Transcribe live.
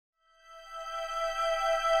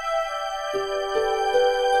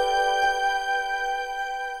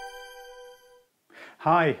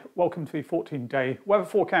Hi, welcome to the 14-day weather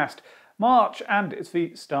forecast. March, and it's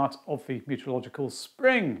the start of the meteorological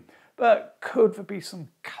spring. But could there be some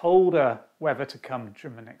colder weather to come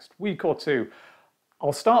during the next week or two?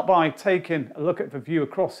 I'll start by taking a look at the view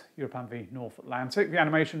across Europe and the North Atlantic. The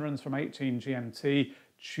animation runs from 18 GMT,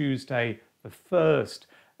 Tuesday the 1st.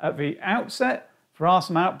 At the outset, there are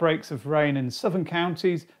some outbreaks of rain in southern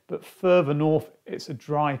counties, but further north it's a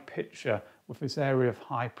dry picture with this area of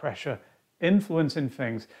high pressure influencing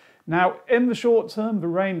things. Now, in the short term, the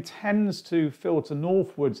rain tends to filter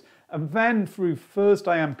northwards, and then through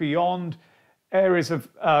Thursday and beyond, areas of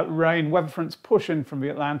rain, weather fronts push in from the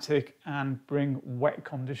Atlantic and bring wet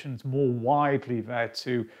conditions more widely there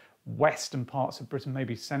to western parts of Britain,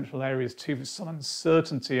 maybe central areas too. There's some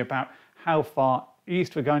uncertainty about how far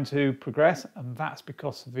east we're going to progress, and that's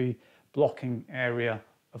because of the blocking area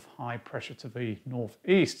of high pressure to the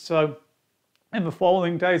northeast. So in the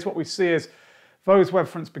following days, what we see is those weather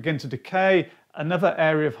fronts begin to decay, another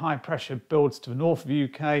area of high pressure builds to the north of the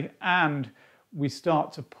UK, and we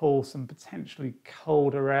start to pull some potentially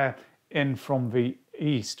colder air in from the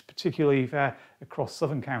east, particularly there across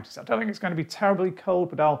southern counties. I don't think it's going to be terribly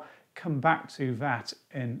cold, but I'll come back to that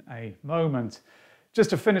in a moment.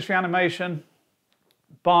 Just to finish the animation,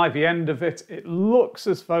 by the end of it, it looks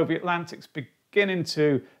as though the Atlantic's beginning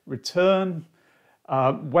to return.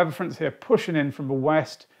 Weather fronts here pushing in from the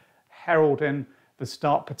west, heralding the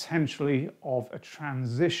start potentially of a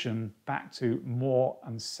transition back to more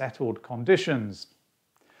unsettled conditions.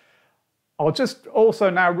 I'll just also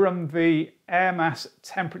now run the air mass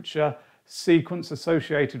temperature sequence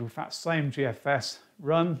associated with that same GFS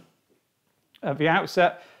run. At the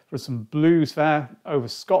outset, there's some blues there over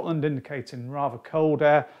Scotland indicating rather cold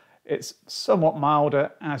air. It's somewhat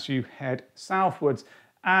milder as you head southwards.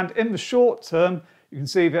 And in the short term, you can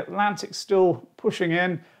see the Atlantic still pushing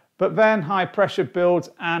in, but then high pressure builds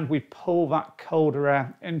and we pull that colder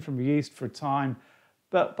air in from the east for a time.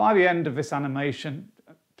 But by the end of this animation,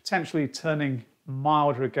 potentially turning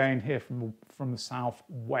milder again here from the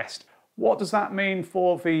southwest. What does that mean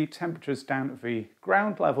for the temperatures down at the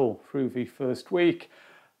ground level through the first week?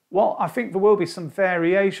 Well, I think there will be some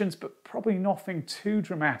variations, but probably nothing too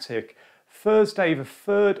dramatic. Thursday, the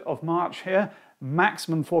 3rd of March here,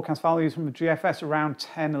 maximum forecast values from the GFS around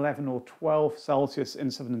 10, 11 or 12 Celsius in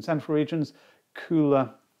southern and central regions, cooler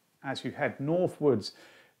as you head northwards.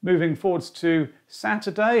 Moving forwards to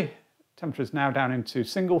Saturday, temperatures now down into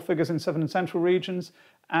single figures in southern and central regions,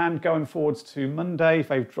 and going forwards to Monday,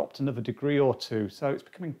 they've dropped another degree or two. So it's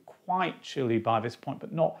becoming quite chilly by this point,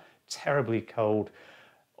 but not terribly cold.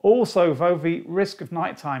 Also, though, the risk of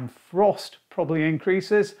nighttime frost probably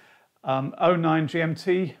increases. 09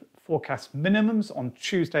 GMT forecast minimums on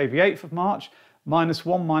Tuesday the 8th of March,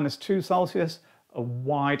 -1, -2 Celsius, a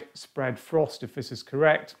widespread frost if this is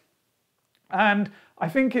correct. And I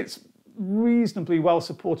think it's reasonably well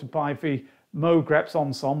supported by the MOGREPS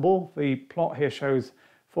ensemble. The plot here shows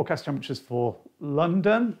forecast temperatures for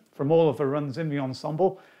London from all of the runs in the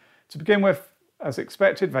ensemble. To begin with, as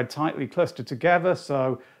expected, they're tightly clustered together,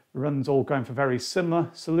 so the runs all going for very similar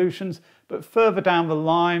solutions. But further down the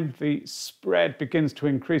line, the spread begins to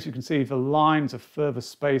increase. You can see the lines are further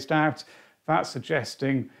spaced out. That's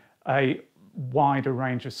suggesting a wider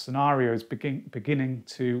range of scenarios beginning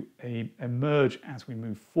to emerge as we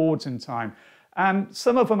move forwards in time. And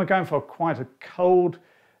some of them are going for quite a cold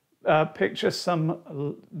picture,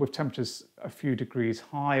 some with temperatures a few degrees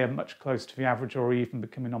higher, much closer to the average, or even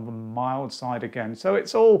becoming on the mild side again. So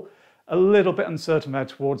it's all a little bit uncertain there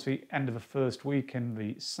towards the end of the first week in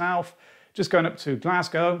the south. Just going up to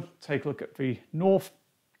Glasgow, take a look at the north.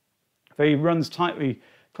 The runs tightly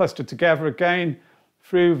clustered together again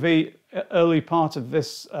through the early part of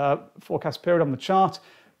this forecast period on the chart.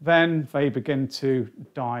 Then they begin to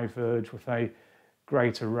diverge with a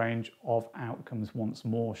greater range of outcomes once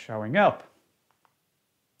more showing up.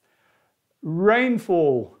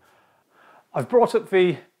 Rainfall. I've brought up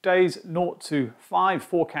the days 0 to 5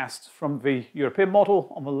 forecasts from the European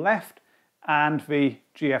model on the left and the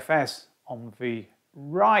GFS on the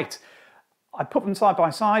right. I put them side by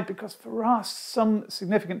side because there are some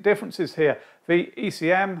significant differences here. The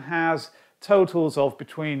ECM has totals of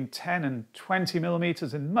between 10 and 20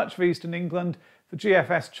 millimetres in much of eastern England. The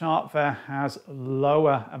GFS chart there has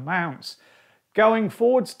lower amounts. Going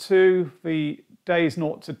forwards to the days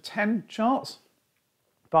 0 to 10 charts,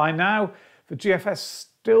 by now the GFS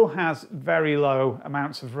still has very low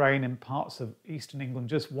amounts of rain in parts of eastern England,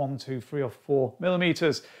 just 1, 2, 3 or 4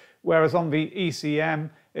 millimetres, whereas on the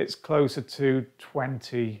ECM it's closer to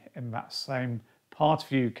 20 in that same part of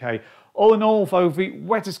the UK. All in all, though, the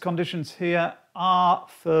wettest conditions here are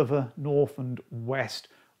further north and west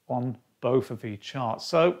on both of the charts.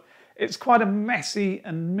 So it's quite a messy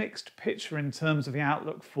and mixed picture in terms of the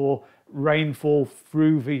outlook for rainfall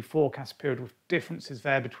through the forecast period, with differences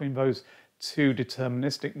there between those two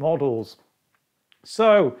deterministic models.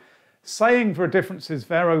 So, saying there are differences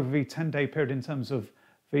there over the 10-day period in terms of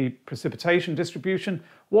the precipitation distribution,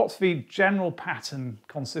 what's the general pattern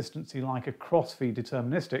consistency like across the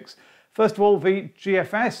deterministics? First of all, the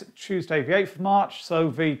GFS, Tuesday the 8th of March, so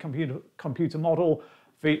the computer model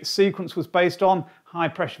the sequence was based on, high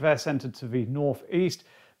pressure air centred to the northeast,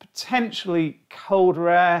 potentially colder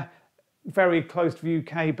air, very close to the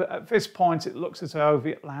UK, but at this point it looks as though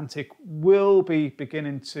the Atlantic will be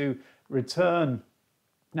beginning to return.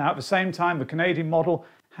 Now, at the same time, the Canadian model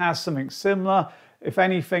has something similar. If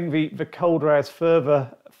anything, the colder air is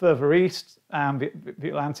further east, and the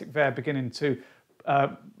Atlantic there beginning to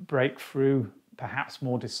break through perhaps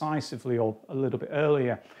more decisively or a little bit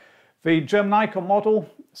earlier. The German ICON model,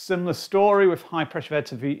 similar story with high pressure air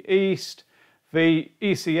to the east. The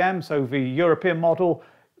ECM, so the European model,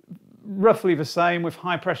 roughly the same with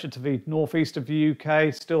high pressure to the northeast of the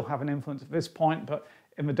UK, still have an influence at this point, but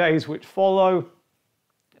in the days which follow,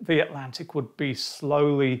 the Atlantic would be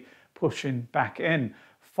slowly pushing back in.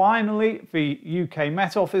 Finally, the UK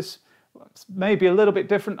Met Office, maybe a little bit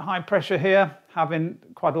different, high pressure here, having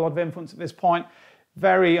quite a lot of influence at this point.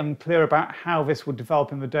 Very unclear about how this would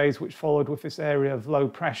develop in the days which followed, with this area of low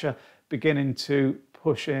pressure beginning to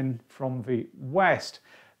push in from the west,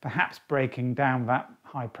 perhaps breaking down that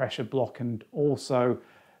high pressure block and also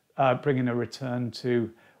bringing a return to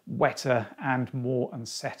wetter and more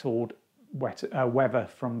unsettled weather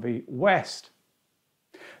from the west.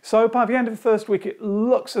 So by the end of the first week, it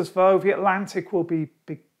looks as though the Atlantic will be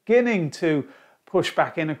beginning to push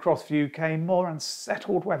back in across the UK, more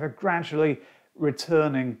unsettled weather gradually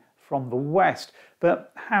returning from the west.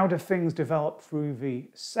 But how do things develop through the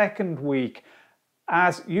second week?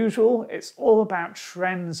 As usual, it's all about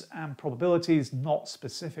trends and probabilities, not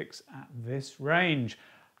specifics at this range.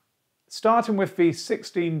 Starting with the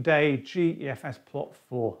 16-day GEFS plot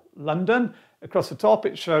for London. Across the top,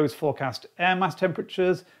 it shows forecast air mass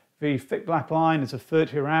temperatures. The thick black line is a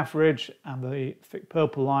 30-year average, and the thick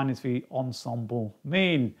purple line is the ensemble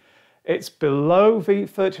mean. It's below the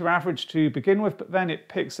 30-year average to begin with, but then it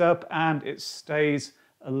picks up and it stays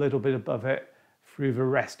a little bit above it through the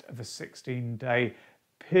rest of the 16-day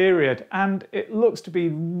period. And it looks to be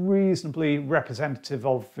reasonably representative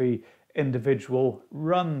of the individual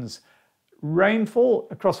runs. Rainfall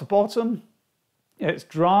across the bottom, it's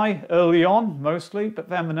dry early on mostly, but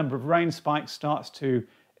then the number of rain spikes starts to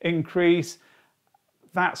increase.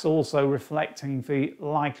 That's also reflecting the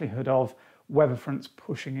likelihood of weather fronts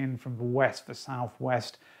pushing in from the west, the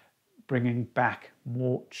southwest, bringing back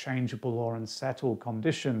more changeable or unsettled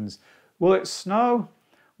conditions. Will it snow?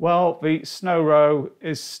 Well, the snow row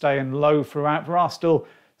is staying low throughout. There are still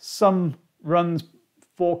some runs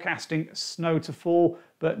forecasting snow to fall,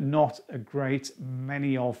 but not a great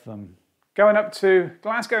many of them. Going up to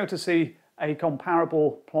Glasgow to see a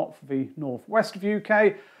comparable plot for the northwest of the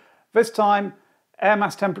UK. This time, air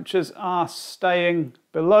mass temperatures are staying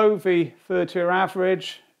below the 30-year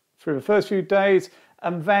average through the first few days,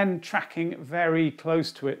 and then tracking very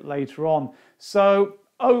close to it later on. So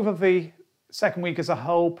over the second week as a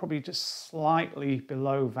whole, probably just slightly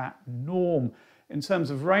below that norm. In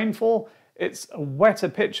terms of rainfall, it's a wetter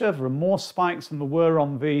picture. There are more spikes than there were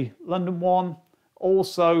on the London one.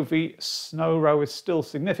 Also, the snow row is still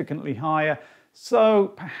significantly higher, so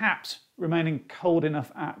perhaps remaining cold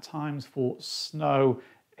enough at times for snow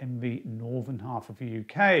in the northern half of the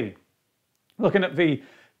UK. Looking at the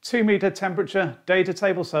 2-metre temperature data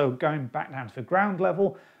table, so going back down to the ground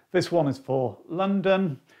level, this one is for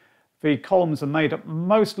London. The columns are made up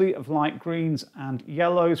mostly of light greens and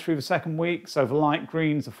yellows through the second week. So the light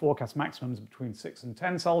greens, the forecast maximums between 6 and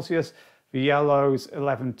 10 Celsius. The yellows,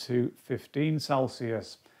 11 to 15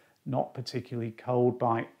 Celsius. Not particularly cold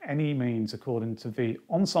by any means, according to the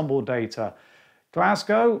ensemble data.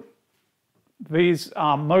 Glasgow, these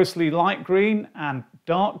are mostly light green and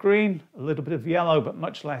dark green, a little bit of yellow, but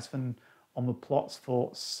much less than on the plots for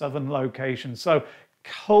southern locations. So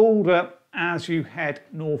colder as you head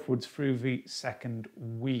northwards through the second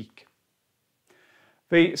week.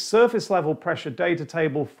 The surface level pressure data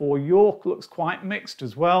table for York looks quite mixed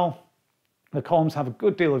as well. The columns have a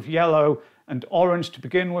good deal of yellow and orange to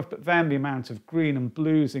begin with, but then the amount of green and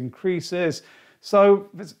blues increases. So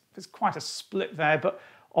there's quite a split there, but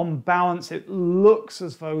on balance, it looks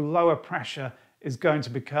as though lower pressure is going to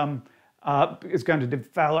become is going to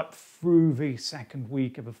develop through the second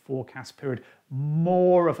week of the forecast period,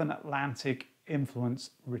 more of an Atlantic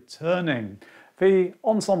influence returning. The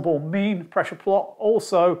ensemble mean pressure plot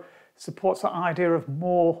also supports the idea of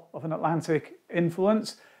more of an Atlantic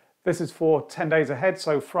influence. This is for 10 days ahead,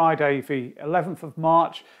 so Friday the 11th of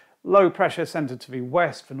March, low pressure centred to the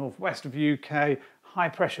west, the northwest of the UK, high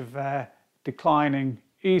pressure there declining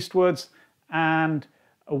eastwards, and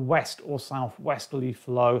a west or southwesterly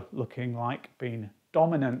flow looking like being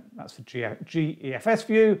dominant. That's the GEFS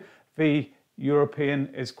view. The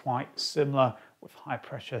European is quite similar, with high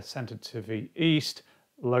pressure centred to the east,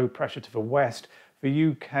 low pressure to the west.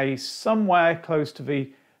 The UK somewhere close to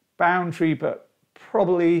the boundary, but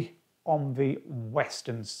probably on the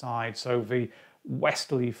western side, so the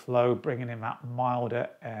westerly flow bringing in that milder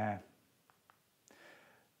air.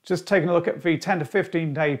 Just taking a look at the 10 to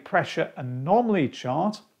 15 day pressure anomaly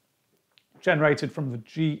chart generated from the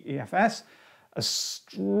GEFS, a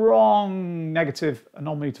strong negative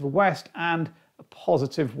anomaly to the west and a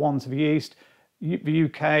positive one to the east. The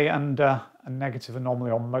UK and a negative anomaly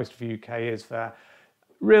on most of the UK is there.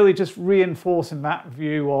 Really just reinforcing that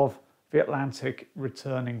view of the Atlantic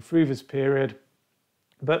returning through this period,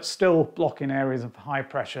 but still blocking areas of high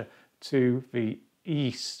pressure to the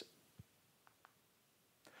east.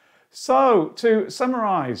 So, to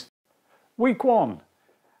summarise, week 1,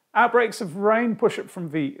 outbreaks of rain push up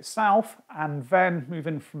from the south and then move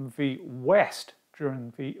in from the west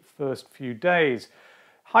during the first few days.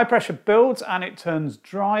 High pressure builds and it turns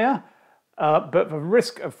drier, but the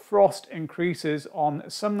risk of frost increases on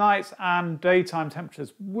some nights and daytime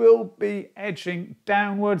temperatures will be edging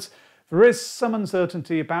downwards. There is some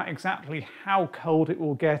uncertainty about exactly how cold it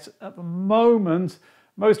will get at the moment.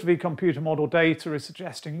 Most of the computer model data is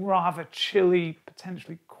suggesting rather chilly,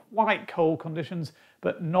 potentially quite cold conditions,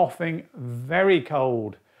 but nothing very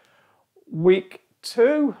cold. Week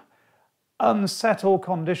 2, unsettled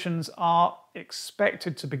conditions are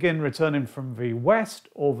expected to begin returning from the west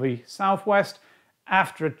or the southwest.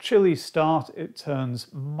 After a chilly start, it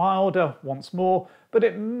turns milder once more, but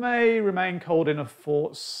it may remain cold enough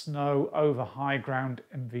for snow over high ground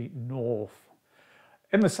in the north.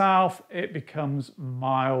 In the south, it becomes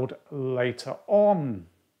mild later on.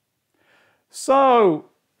 So,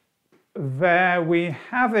 there we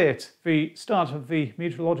have it, the start of the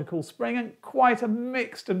meteorological spring, and quite a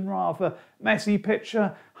mixed and rather messy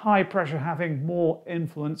picture. High pressure having more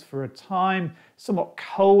influence for a time, somewhat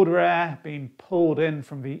colder air being pulled in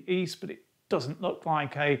from the east, but it doesn't look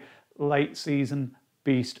like a late season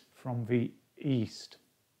beast from the east.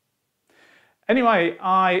 Anyway,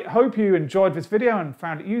 I hope you enjoyed this video and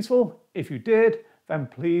found it useful. If you did, then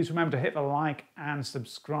please remember to hit the like and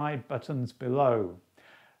subscribe buttons below.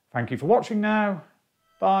 Thank you for watching now.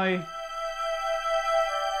 Bye.